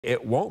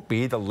It won't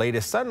be the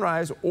latest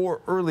sunrise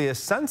or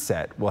earliest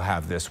sunset we'll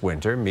have this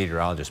winter.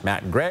 Meteorologist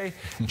Matt Gray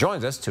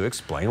joins us to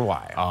explain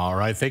why. All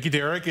right, thank you,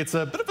 Derek. It's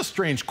a bit of a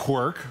strange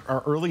quirk.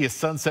 Our earliest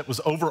sunset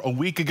was over a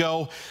week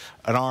ago,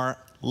 and our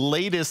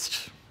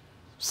latest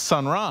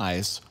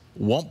sunrise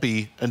won't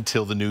be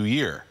until the new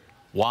year.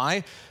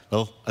 Why?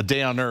 Well, a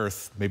day on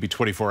Earth, maybe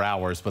 24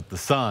 hours, but the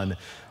sun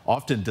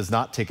often does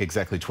not take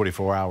exactly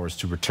 24 hours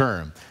to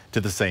return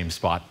to the same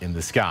spot in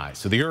the sky.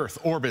 So the Earth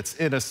orbits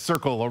in a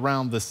circle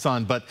around the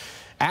sun, but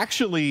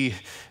actually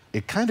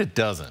it kind of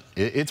doesn't.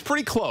 It's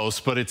pretty close,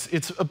 but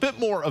it's a bit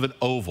more of an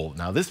oval.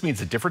 Now, this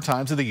means at different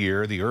times of the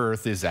year, the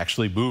Earth is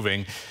actually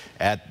moving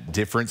at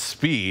different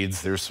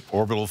speeds. There's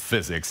orbital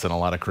physics and a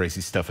lot of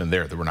crazy stuff in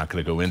there that we're not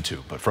going to go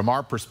into. But from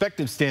our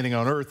perspective standing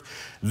on Earth,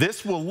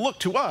 this will look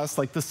to us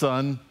like the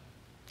sun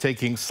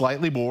taking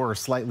slightly more or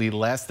slightly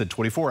less than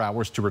 24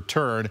 hours to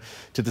return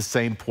to the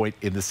same point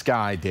in the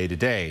sky day to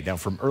day. Now,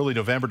 from early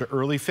November to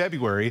early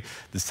February,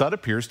 the sun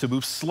appears to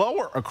move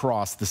slower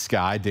across the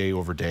sky day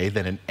over day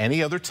than in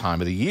any other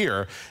time of the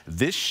year.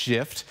 This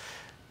shift,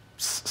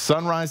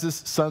 sunrises,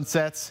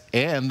 sunsets,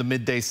 and the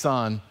midday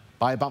sun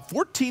by about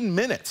 14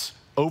 minutes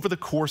over the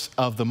course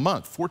of the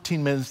month,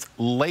 14 minutes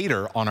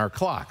later on our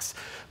clocks.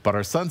 But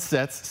our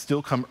sunsets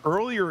still come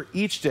earlier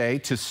each day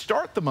to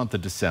start the month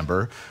of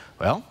December.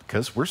 Well,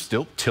 because we're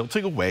still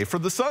tilting away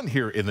from the sun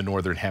here in the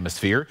northern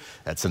hemisphere.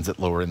 That sends it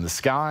lower in the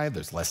sky.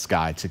 There's less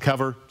sky to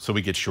cover, so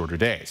we get shorter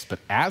days. But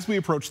as we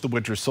approach the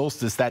winter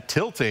solstice, that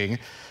tilting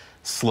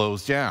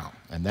slows down.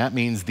 And that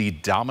means the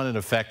dominant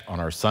effect on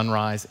our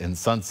sunrise and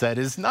sunset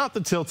is not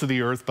the tilt of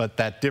the Earth, but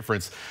that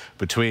difference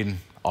between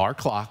our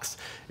clocks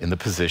and the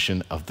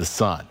position of the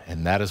sun.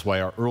 And that is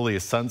why our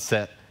earliest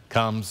sunset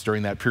comes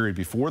during that period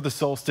before the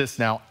solstice.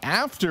 Now,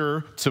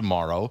 after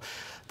tomorrow,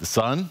 the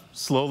sun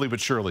slowly but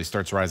surely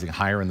starts rising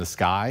higher in the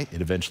sky.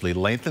 It eventually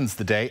lengthens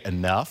the day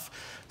enough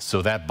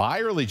so that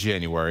by early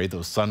January,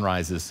 those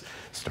sunrises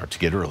start to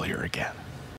get earlier again.